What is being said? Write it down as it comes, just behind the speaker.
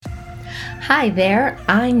Hi there,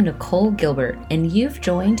 I'm Nicole Gilbert, and you've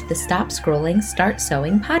joined the Stop Scrolling, Start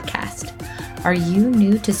Sewing podcast. Are you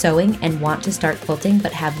new to sewing and want to start quilting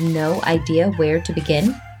but have no idea where to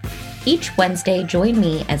begin? Each Wednesday, join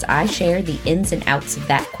me as I share the ins and outs of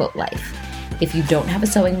that quilt life. If you don't have a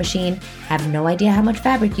sewing machine, have no idea how much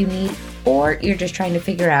fabric you need, or you're just trying to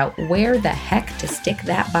figure out where the heck to stick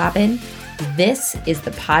that bobbin, this is the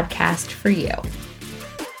podcast for you.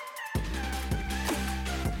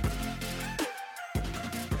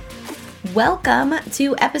 Welcome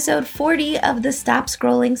to episode 40 of the Stop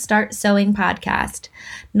Scrolling, Start Sewing podcast.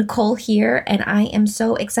 Nicole here, and I am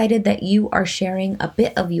so excited that you are sharing a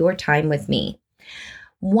bit of your time with me.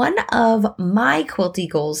 One of my quilty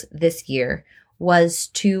goals this year was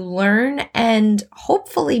to learn and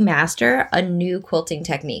hopefully master a new quilting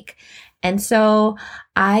technique. And so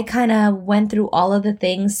I kind of went through all of the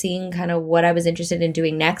things, seeing kind of what I was interested in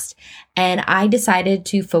doing next. And I decided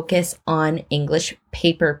to focus on English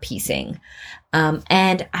paper piecing.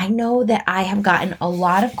 And I know that I have gotten a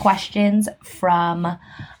lot of questions from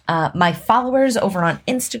my followers over on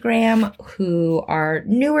Instagram who are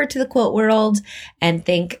newer to the quilt world and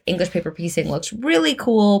think English paper piecing looks really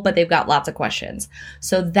cool, but they've got lots of questions.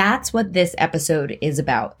 So that's what this episode is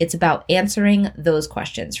about. It's about answering those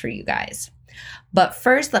questions for you guys. But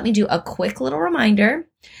first, let me do a quick little reminder.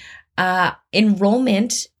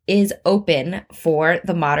 Enrollment is open for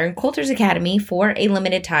the Modern Quilters Academy for a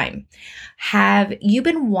limited time. Have you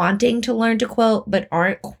been wanting to learn to quilt but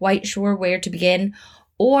aren't quite sure where to begin?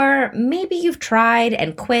 Or maybe you've tried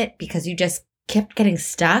and quit because you just kept getting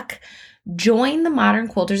stuck? Join the Modern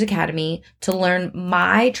Quilters Academy to learn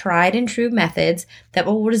my tried and true methods that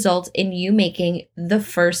will result in you making the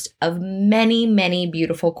first of many, many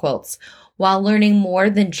beautiful quilts while learning more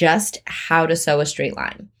than just how to sew a straight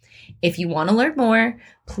line. If you want to learn more,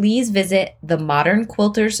 please visit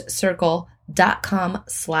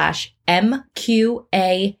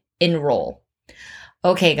themodernquilterscircle.com/MQA enroll.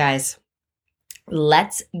 Okay, guys.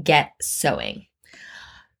 Let's get sewing.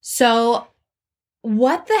 So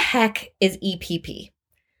what the heck is EPP?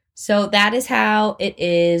 So that is how it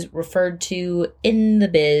is referred to in the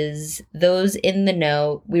biz. Those in the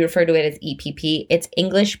know, we refer to it as EPP. It's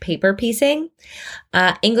English paper piecing.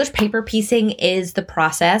 English paper piecing is the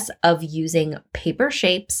process of using paper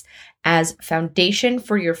shapes as foundation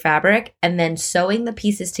for your fabric and then sewing the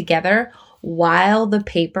pieces together while the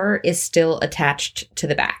paper is still attached to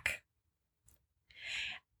the back.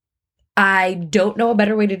 I don't know a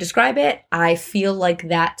better way to describe it. I feel like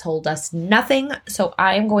that told us nothing. So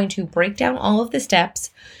I am going to break down all of the steps.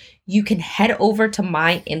 You can head over to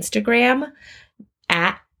my Instagram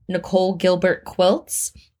at Nicole Gilbert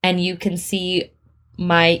Quilts, and you can see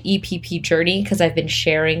my EPP journey because I've been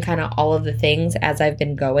sharing kind of all of the things as I've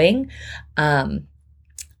been going. I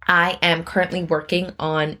am currently working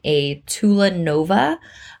on a Tula Nova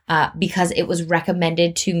because it was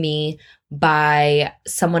recommended to me by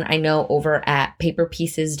someone I know over at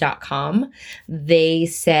paperpieces.com. They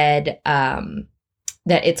said that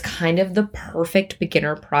it's kind of the perfect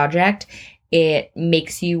beginner project. It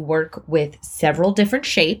makes you work with several different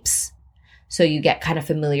shapes, so you get kind of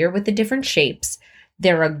familiar with the different shapes.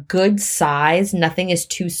 They're a good size. Nothing is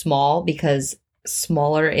too small because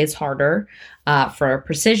smaller is harder for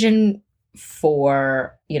precision,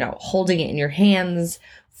 for, holding it in your hands,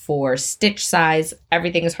 for stitch size.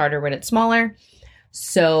 Everything is harder when it's smaller.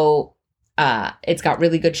 So it's got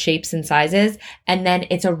really good shapes and sizes. And then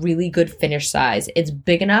it's a really good finish size. It's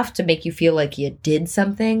big enough to make you feel like you did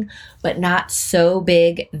something, but not so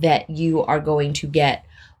big that you are going to get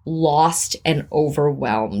lost and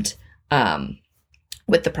overwhelmed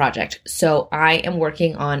with the project. So I am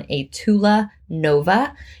working on a Tula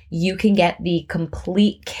Nova. You can get the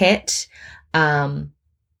complete kit.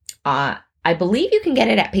 I believe you can get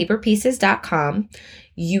it at paperpieces.com.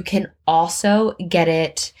 You can also get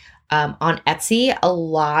it on Etsy. A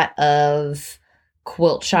lot of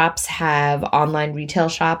quilt shops have online retail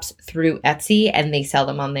shops through Etsy, and they sell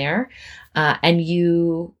them on there. I'm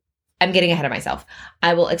getting ahead of myself.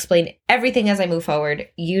 I will explain everything as I move forward.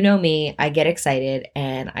 You know me, I get excited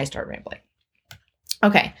and I start rambling.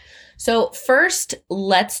 Okay, so first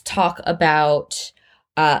let's talk about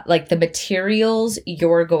the materials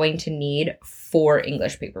you're going to need for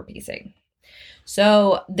English paper piecing.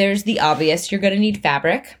 So there's the obvious. You're going to need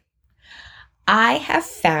fabric. I have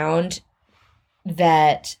found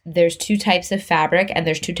that there's two types of fabric and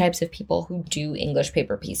there's two types of people who do English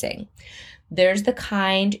paper piecing. There's the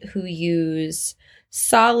kind who use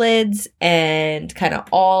solids and kind of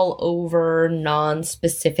all over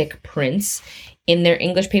non-specific prints in their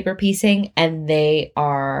English paper piecing, and they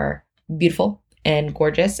are beautiful and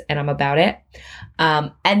gorgeous, and I'm about it.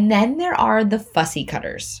 And then there are the fussy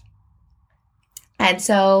cutters. And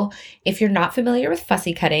so if you're not familiar with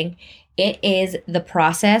fussy cutting, it is the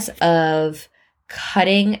process of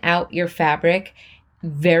cutting out your fabric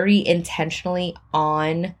very intentionally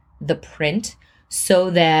on the print so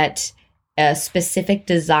that a specific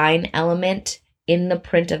design element in the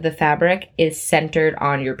print of the fabric is centered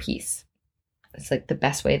on your piece. It's like the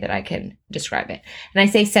best way that I can describe it. And I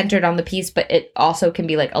say centered on the piece, but it also can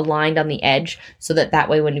be like aligned on the edge so that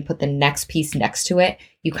way when you put the next piece next to it,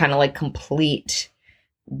 you kind of like complete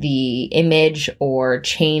the image or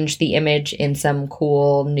change the image in some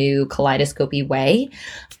cool new kaleidoscopy way.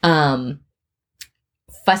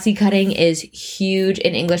 Fussy cutting is huge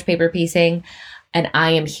in English paper piecing, and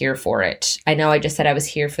I am here for it. I know I just said I was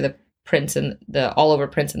here for the prints and the all over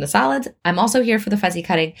prints and the solids. I'm also here for the fussy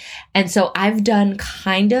cutting. And so I've done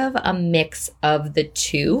kind of a mix of the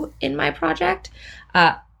two in my project,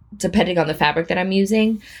 depending on the fabric that I'm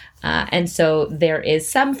using. And so there is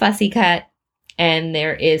some fussy cut and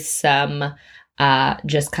there is some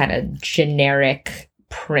just kind of generic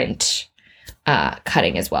print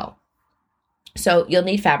cutting as well. So you'll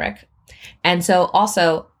need fabric. And so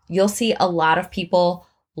also you'll see a lot of people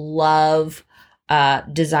love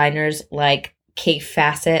designers like Kate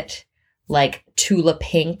Fassett, like Tula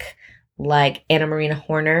Pink, like Anna Marina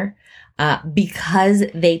Horner, because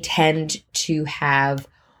they tend to have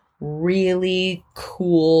really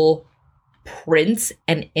cool prints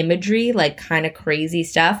and imagery, like kind of crazy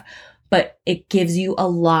stuff, but it gives you a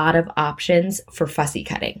lot of options for fussy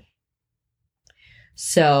cutting.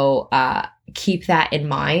 So keep that in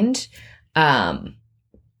mind. A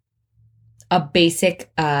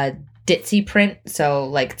basic ditzy print, so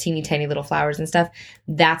like teeny tiny little flowers and stuff,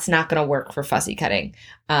 that's not going to work for fussy cutting.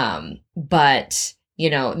 But, you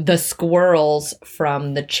know, the squirrels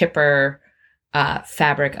from the chipper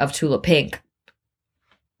fabric of Tula Pink,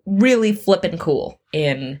 really flippin' cool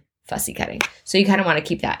in fussy cutting. So you kind of want to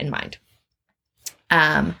keep that in mind.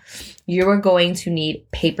 You are going to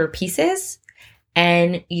need paper pieces,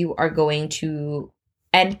 and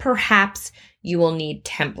perhaps you will need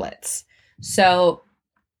templates. So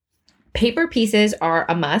paper pieces are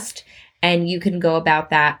a must, and you can go about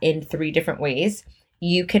that in 3 different ways.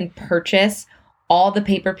 You can purchase all the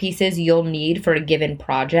paper pieces you'll need for a given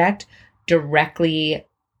project directly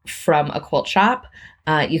from a quilt shop.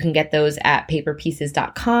 You can get those at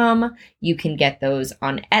paperpieces.com. You can get those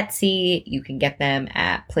on Etsy. You can get them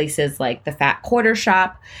at places like the Fat Quarter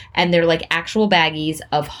Shop. And they're like actual baggies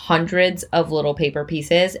of hundreds of little paper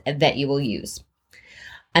pieces that you will use.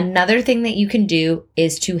 Another thing that you can do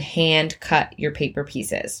is to hand cut your paper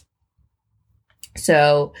pieces.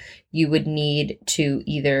 So you would need to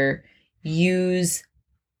either use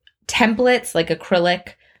templates, like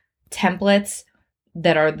acrylic templates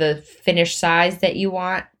that are the finished size that you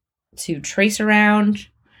want to trace around,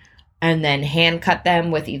 and then hand cut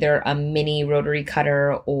them with either a mini rotary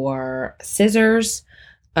cutter or scissors.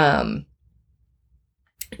 You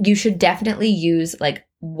should definitely use like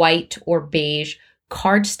white or beige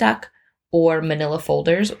cardstock or manila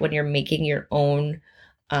folders when you're making your own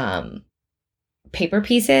paper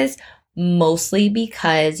pieces, mostly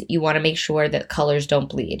because you want to make sure that colors don't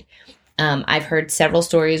bleed. I've heard several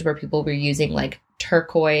stories where people were using like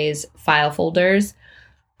turquoise file folders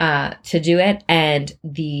to do it, and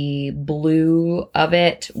the blue of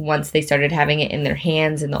it, once they started having it in their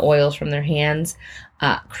hands and the oils from their hands,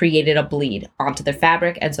 created a bleed onto the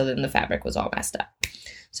fabric, and so then the fabric was all messed up.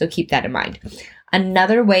 So keep that in mind.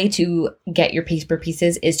 Another way to get your paper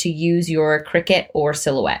pieces is to use your Cricut or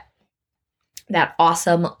Silhouette. That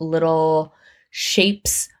awesome little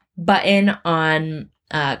shapes button on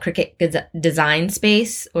Cricut Design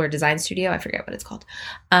Space or Design Studio. I forget what it's called.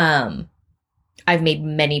 I've made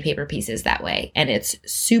many paper pieces that way, and it's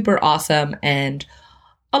super awesome, and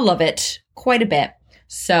I love it quite a bit.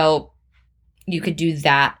 So you could do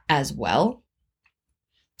that as well.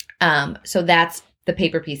 So that's the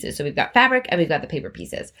paper pieces. So we've got fabric and we've got the paper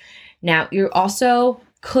pieces. Now you also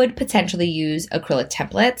could potentially use acrylic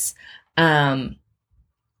templates.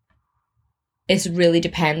 It really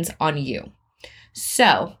depends on you.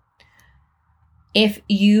 So if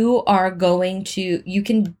you are going to, you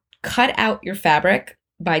can cut out your fabric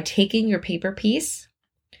by taking your paper piece,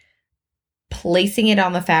 placing it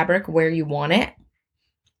on the fabric where you want it,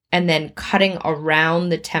 and then cutting around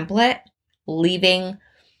the template, leaving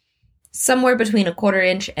somewhere between 1/4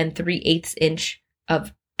 inch and 3/8 inch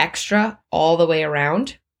of extra all the way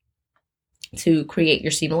around to create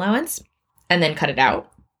your seam allowance, and then cut it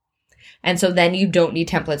out. And so then you don't need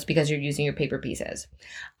templates because you're using your paper pieces.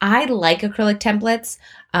 I like acrylic templates,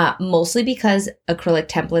 mostly because acrylic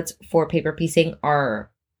templates for paper piecing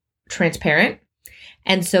are transparent.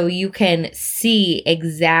 And so you can see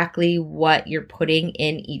exactly what you're putting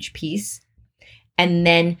in each piece. And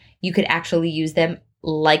then you could actually use them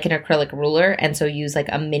like an acrylic ruler. And so use like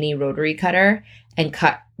a mini rotary cutter and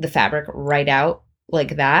cut the fabric right out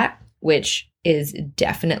like that, which is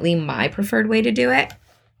definitely my preferred way to do it.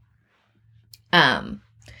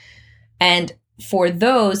 And for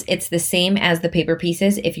those, it's the same as the paper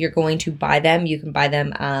pieces. If you're going to buy them, you can buy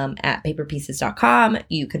them at paperpieces.com.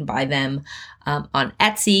 You can buy them on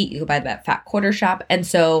Etsy. You can buy them at Fat Quarter Shop. And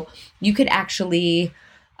so you could actually,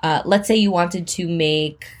 let's say you wanted to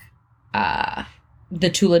make the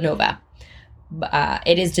Tula Nova.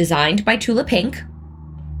 It is designed by Tula Pink.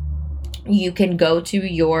 You can go to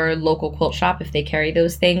your local quilt shop if they carry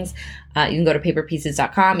those things. You can go to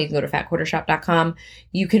paperpieces.com. You can go to fatquartershop.com.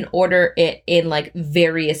 You can order it in like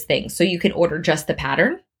various things. So you can order just the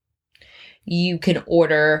pattern. You can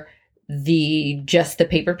order just the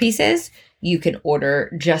paper pieces. You can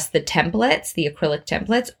order just the templates, the acrylic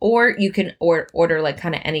templates, or you can order like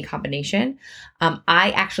kind of any combination.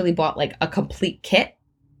 I actually bought like a complete kit.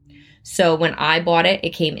 So when I bought it,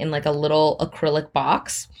 it came in like a little acrylic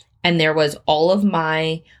box. And there was all of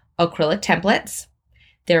my acrylic templates.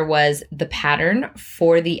 There was the pattern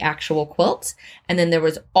for the actual quilt. And then there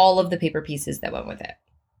was all of the paper pieces that went with it.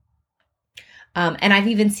 And I've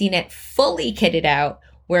even seen it fully kitted out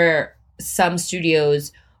where some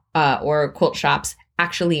studios or quilt shops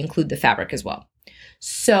actually include the fabric as well.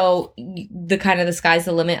 So the sky's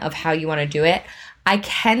the limit of how you want to do it. I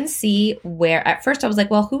can see where at first I was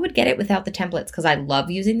like, well, who would get it without the templates? Because I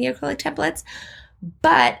love using the acrylic templates.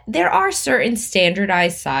 But there are certain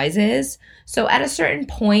standardized sizes. So at a certain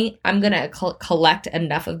point, I'm going to collect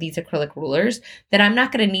enough of these acrylic rulers that I'm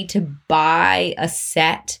not going to need to buy a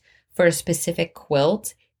set for a specific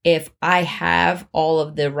quilt if I have all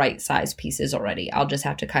of the right size pieces already. I'll just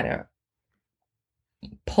have to kind of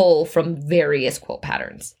pull from various quilt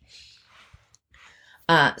patterns.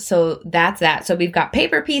 So that's that. So we've got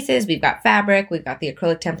paper pieces, we've got fabric, we've got the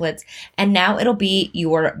acrylic templates, and now it'll be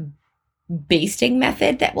your basting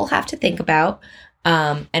method that we'll have to think about.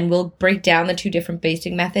 And we'll break down the two different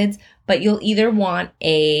basting methods, but you'll either want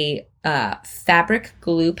a fabric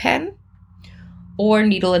glue pen or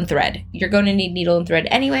needle and thread. You're going to need needle and thread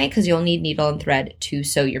anyway, because you'll need needle and thread to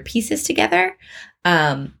sew your pieces together.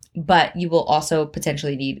 But you will also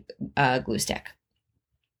potentially need a glue stick.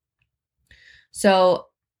 So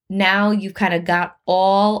now you've kind of got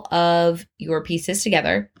all of your pieces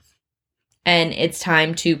together, and it's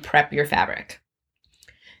time to prep your fabric.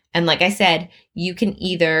 And like I said, you can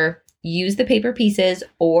either use the paper pieces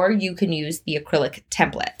or you can use the acrylic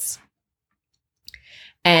templates.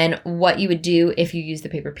 And what you would do if you use the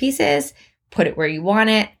paper pieces, put it where you want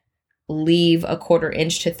it, leave a 1/4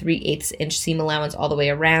 inch to 3/8 inch seam allowance all the way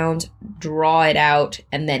around, draw it out,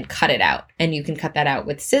 and then cut it out. And you can cut that out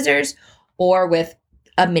with scissors or with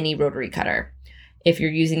a mini rotary cutter. If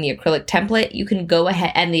you're using the acrylic template, you can go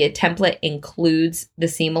ahead, and the template includes the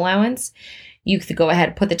seam allowance. You could go ahead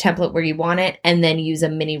and put the template where you want it and then use a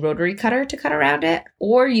mini rotary cutter to cut around it,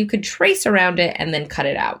 or you could trace around it and then cut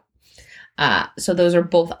it out. So those are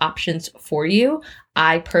both options for you.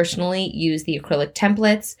 I personally use the acrylic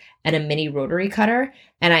templates and a mini rotary cutter,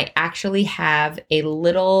 and I actually have a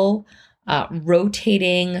little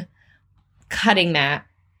rotating cutting mat,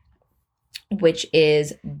 which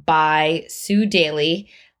is by Sue Daly.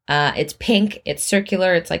 It's pink, it's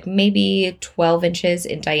circular, it's like maybe 12 inches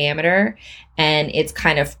in diameter, and it's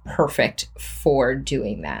kind of perfect for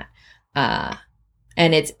doing that.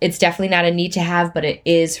 And it's definitely not a need to have, but it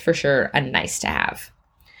is for sure a nice to have.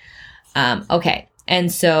 Okay,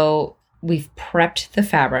 and so we've prepped the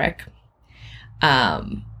fabric,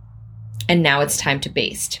 and now it's time to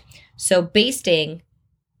baste. So basting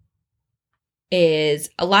is,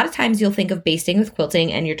 a lot of times you'll think of basting with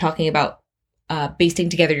quilting and you're talking about basting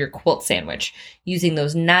together your quilt sandwich, using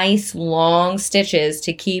those nice long stitches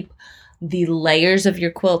to keep the layers of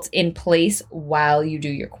your quilts in place while you do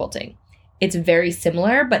your quilting. It's very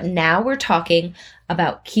similar, but now we're talking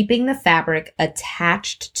about keeping the fabric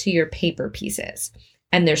attached to your paper pieces.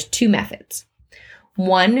 And there's two methods.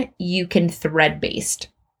 One, you can thread baste.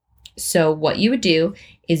 So what you would do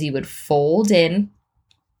is you would fold in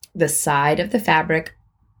the side of the fabric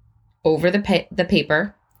over the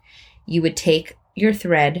paper. You would take your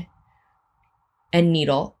thread and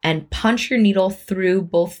needle and punch your needle through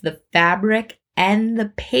both the fabric and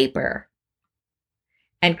the paper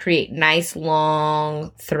and create nice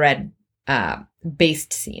long thread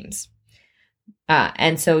based seams.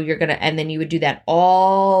 And so and then you would do that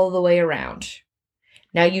all the way around.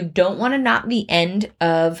 Now you don't want to knot the end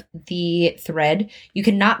of the thread. You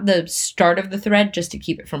can knot the start of the thread just to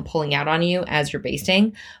keep it from pulling out on you as you're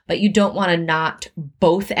basting, but you don't want to knot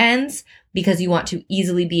both ends because you want to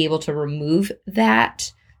easily be able to remove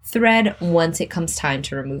that thread once it comes time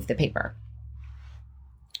to remove the paper.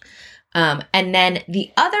 And then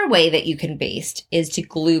the other way that you can baste is to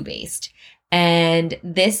glue baste. And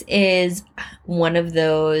this is one of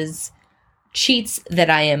those cheats that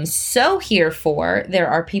I am so here for. There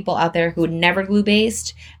are people out there who would never glue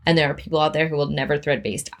baste, and there are people out there who will never thread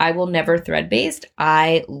baste. I will never thread baste.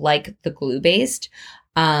 I like the glue baste.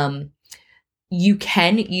 You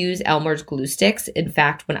can use Elmer's glue sticks. In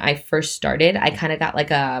fact, when I first started, I kind of got like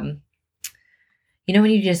when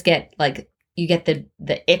you just get you get the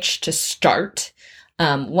itch to start.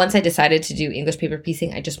 Once I decided to do English paper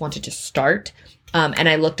piecing, I just wanted to start. And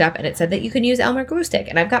I looked up and it said that you can use Elmer glue stick.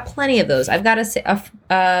 And I've got plenty of those. I've got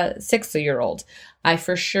a 6-year-old. I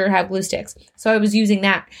for sure have glue sticks. So I was using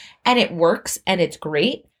that and it works and it's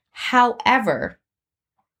great. However,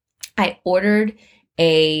 I ordered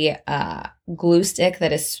a glue stick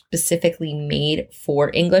that is specifically made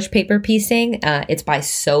for English paper piecing. It's by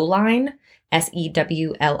Sewline,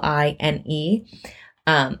 Sewline.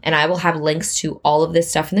 And I will have links to all of this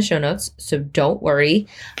stuff in the show notes, so don't worry.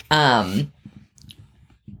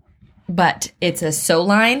 But it's a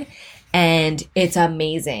Sewline, and it's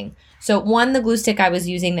amazing. So the glue stick I was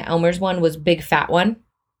using, the Elmer's one, was big fat one,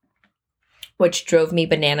 which drove me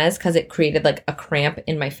bananas because it created like a cramp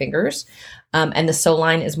in my fingers. And the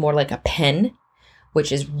Sewline is more like a pen,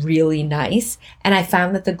 which is really nice. And I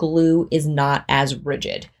found that the glue is not as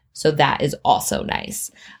rigid. So that is also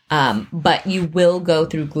nice. But you will go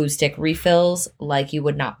through glue stick refills like you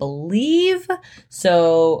would not believe.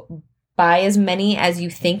 So buy as many as you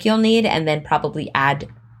think you'll need and then probably add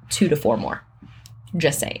 2 to 4 more.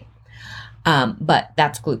 Just saying. But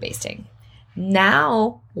that's glue basting.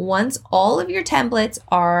 Now, once all of your templates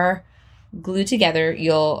are glued together,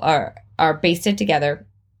 are basted together,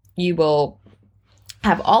 you will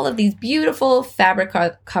have all of these beautiful fabric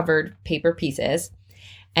covered paper pieces.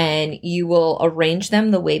 And you will arrange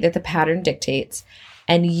them the way that the pattern dictates,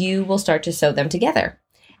 and you will start to sew them together.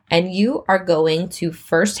 And you are going to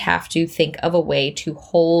first have to think of a way to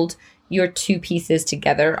hold your 2 pieces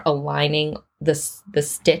together, aligning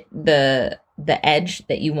the edge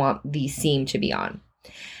that you want the seam to be on.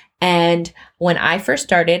 And when I first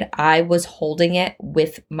started, I was holding it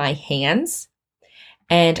with my hands,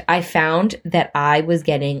 and I found that I was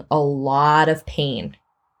getting a lot of pain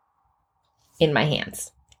in my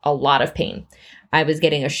hands. A lot of pain. I was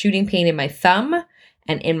getting a shooting pain in my thumb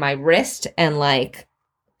and in my wrist. And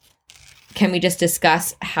can we just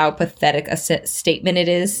discuss how pathetic a statement it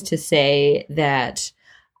is to say that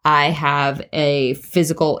I have a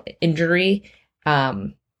physical injury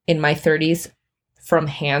in my 30s from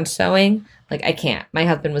hand sewing? I can't. My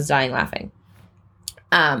husband was dying laughing.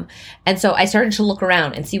 And so I started to look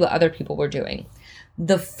around and see what other people were doing.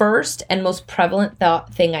 The first and most prevalent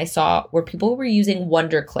thing I saw were people were using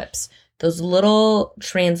Wonder Clips, those little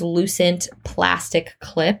translucent plastic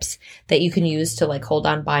clips that you can use to hold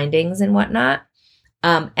on bindings and whatnot.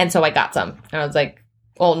 And so I got some. And I was like,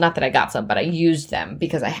 well, not that I got some, but I used them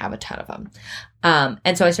because I have a ton of them.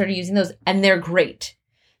 And so I started using those, and they're great.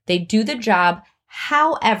 They do the job.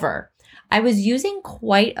 However, I was using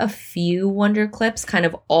quite a few Wonder Clips kind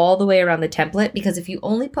of all the way around the template, because if you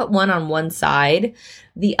only put one on one side,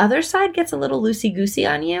 the other side gets a little loosey-goosey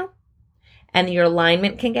on you and your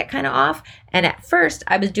alignment can get kind of off. And at first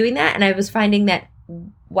I was doing that, and I was finding that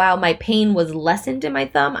while my pain was lessened in my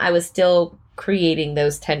thumb, I was still creating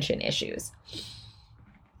those tension issues.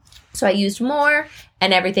 So I used more,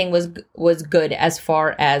 and everything was good as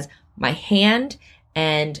far as my hand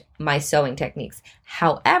and my sewing techniques.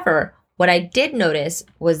 However, what I did notice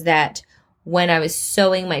was that when I was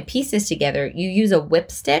sewing my pieces together, you use a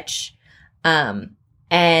whip stitch.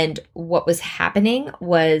 And what was happening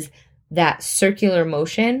was that circular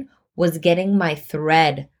motion was getting my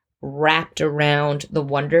thread wrapped around the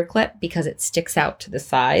Wonder Clip because it sticks out to the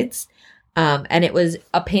sides. And it was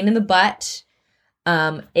a pain in the butt.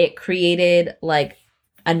 It created a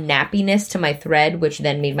nappiness to my thread, which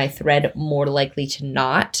then made my thread more likely to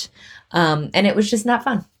knot. And it was just not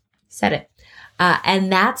fun. Said it. And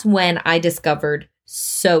that's when I discovered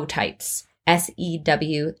Sewtights,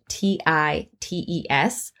 Sewtites,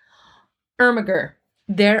 Ermiger.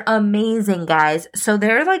 They're amazing, guys. So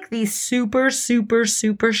they're these super, super,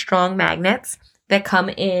 super strong magnets that come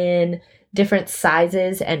in different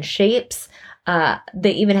sizes and shapes.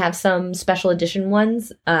 They even have some special edition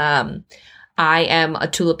ones. I I am a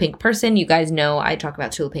Tula Pink person. You guys know I talk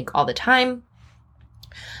about Tula Pink all the time.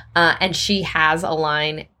 And she has a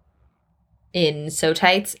line in So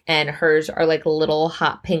Tights, and hers are like little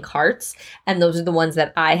hot pink hearts. And those are the ones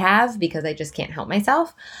that I have because I just can't help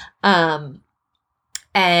myself.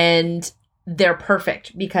 And they're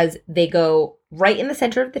perfect because they go right in the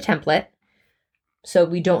center of the template. So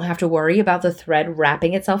we don't have to worry about the thread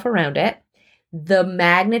wrapping itself around it. The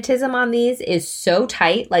magnetism on these is so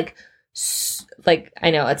tight. Like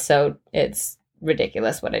I know it's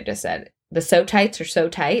ridiculous what I just said. The So Tights are so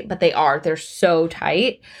tight, but they're so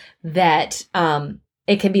tight that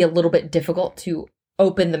it can be a little bit difficult to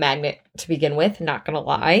open the magnet to begin with, not gonna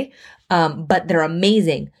lie. But they're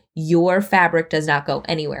amazing. Your fabric does not go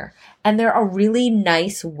anywhere. And they're a really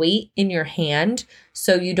nice weight in your hand,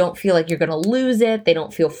 so you don't feel like you're gonna lose it. They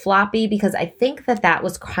don't feel floppy, because I think that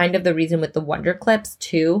was kind of the reason with the Wonder Clips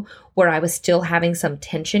too, where I was still having some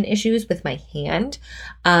tension issues with my hand.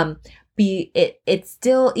 It's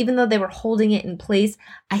still, even though they were holding it in place,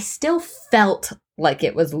 I still felt like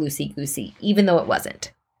it was loosey-goosey, even though it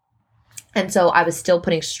wasn't. And so I was still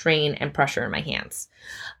putting strain and pressure in my hands.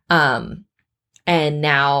 And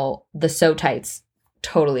now the So Tights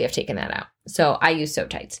totally have taken that out. So I use So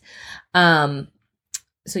Tights. So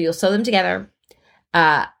you'll sew them together.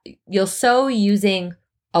 You'll sew using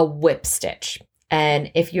a whip stitch.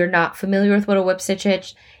 And if you're not familiar with what a whip stitch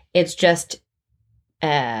is, it's just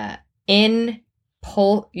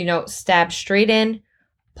pull, stab straight in,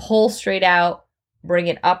 pull straight out, bring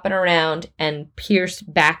it up and around, and pierce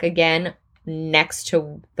back again next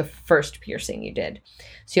to the first piercing you did.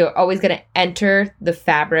 So you're always going to enter the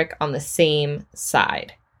fabric on the same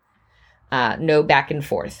side. No back and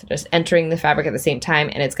forth, just entering the fabric at the same time,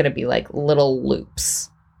 and it's going to be like little loops.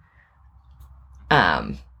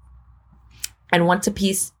 And once a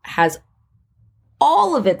piece has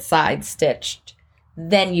all of its sides stitched,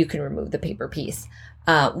 then you can remove the paper piece.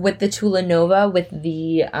 With the Tula Nova, with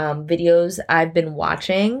the videos I've been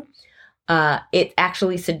watching, it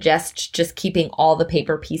actually suggests just keeping all the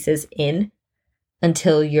paper pieces in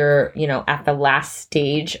until you're, at the last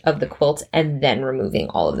stage of the quilt, and then removing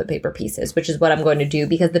all of the paper pieces, which is what I'm going to do,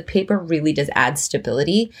 because the paper really does add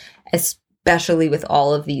stability, especially with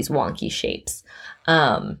all of these wonky shapes.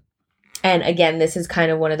 And again, this is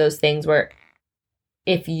kind of one of those things where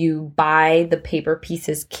if you buy the paper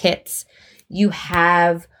pieces kits, you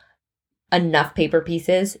have enough paper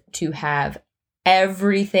pieces to have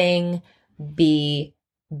everything be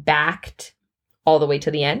backed all the way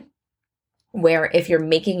to the end. Where if you're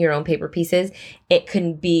making your own paper pieces, it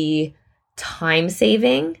can be time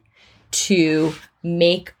saving to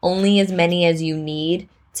make only as many as you need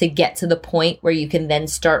to get to the point where you can then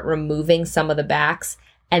start removing some of the backs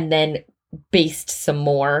and then baste some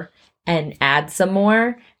more and add some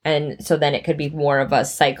more. And so then it could be more of a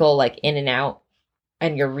cycle, like in and out,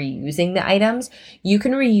 and you're reusing the items. You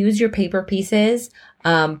can reuse your paper pieces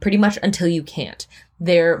pretty much until you can't.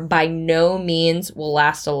 They're by no means will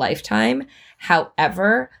last a lifetime.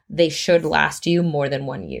 However, they should last you more than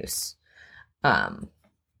one use.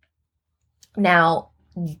 Now,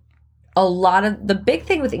 a lot of the big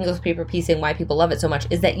thing with English paper piecing, why people love it so much,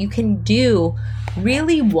 is that you can do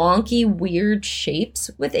really wonky, weird shapes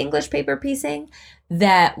with English paper piecing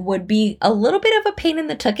that would be a little bit of a pain in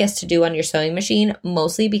the tuchus to do on your sewing machine,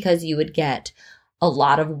 mostly because you would get a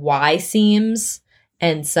lot of Y seams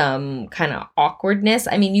and some kind of awkwardness.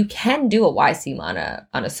 I mean, you can do a Y seam on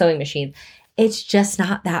a sewing machine. It's just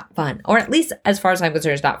not that fun. Or at least as far as I'm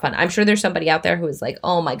concerned, it's not fun. I'm sure there's somebody out there who is like,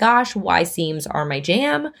 oh my gosh, Y seams are my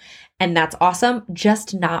jam. And that's awesome.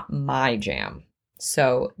 Just not my jam.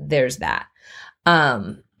 So there's that.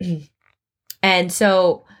 And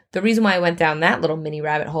so the reason why I went down that little mini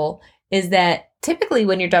rabbit hole is that typically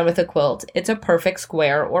when you're done with a quilt, it's a perfect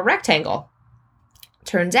square or rectangle.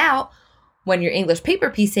 Turns out when you're English paper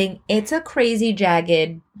piecing, it's a crazy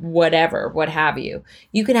jagged whatever, what have you.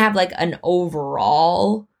 You can have like an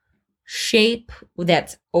overall shape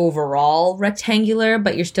that's overall rectangular,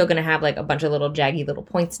 but you're still going to have like a bunch of little jaggy little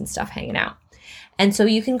points and stuff hanging out. And so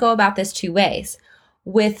you can go about this two ways.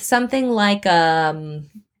 With something like, I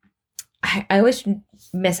always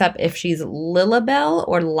mess up if she's Lilabelle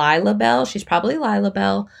or Lilabelle. She's probably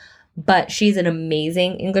Lilabelle, but she's an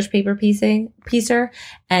amazing English paper piecer,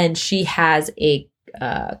 and she has a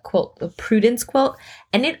quilt, a Prudence quilt,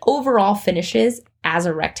 and it overall finishes as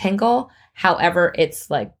a rectangle. However, it's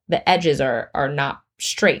like the edges are not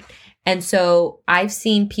straight. And so I've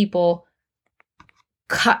seen people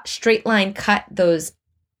straight line cut those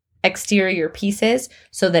exterior pieces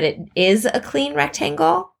so that it is a clean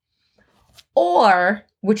rectangle. Or,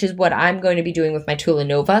 which is what I'm going to be doing with my Tula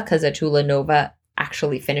Nova, because a Tula Nova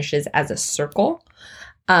actually finishes as a circle.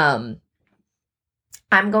 I'm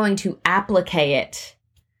going to applique it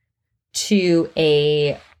to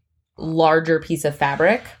a larger piece of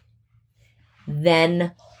fabric,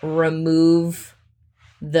 then remove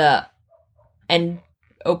the end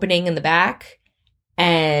opening in the back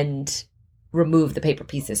and remove the paper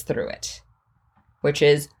pieces through it, which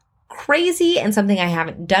is crazy and something I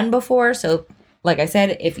haven't done before. So like I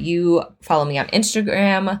said, if you follow me on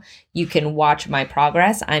Instagram, you can watch my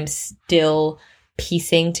progress. I'm still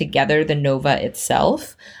piecing together the Nova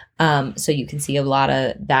itself. So you can see a lot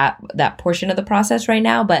of that portion of the process right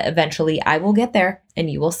now, but eventually I will get there and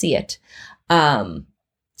you will see it.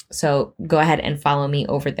 So go ahead and follow me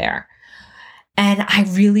over there. And I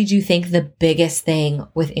really do think the biggest thing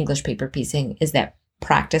with English paper piecing is that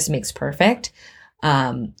practice makes perfect.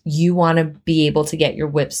 You want to be able to get your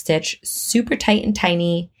whip stitch super tight and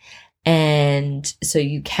tiny. And so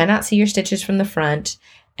you cannot see your stitches from the front,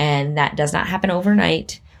 and that does not happen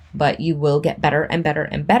overnight, but you will get better and better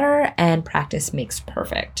and better, and practice makes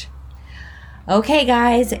perfect. Okay,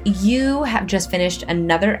 guys, you have just finished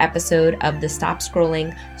another episode of the Stop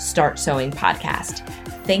Scrolling, Start Sewing podcast.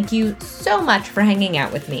 Thank you so much for hanging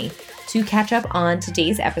out with me. To catch up on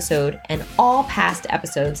today's episode and all past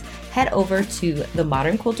episodes, head over to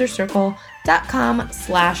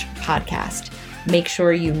themodernquiltercircle.com/podcast. Make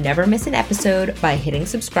sure you never miss an episode by hitting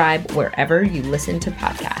subscribe wherever you listen to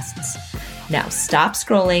podcasts. Now stop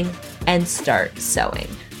scrolling and start sewing.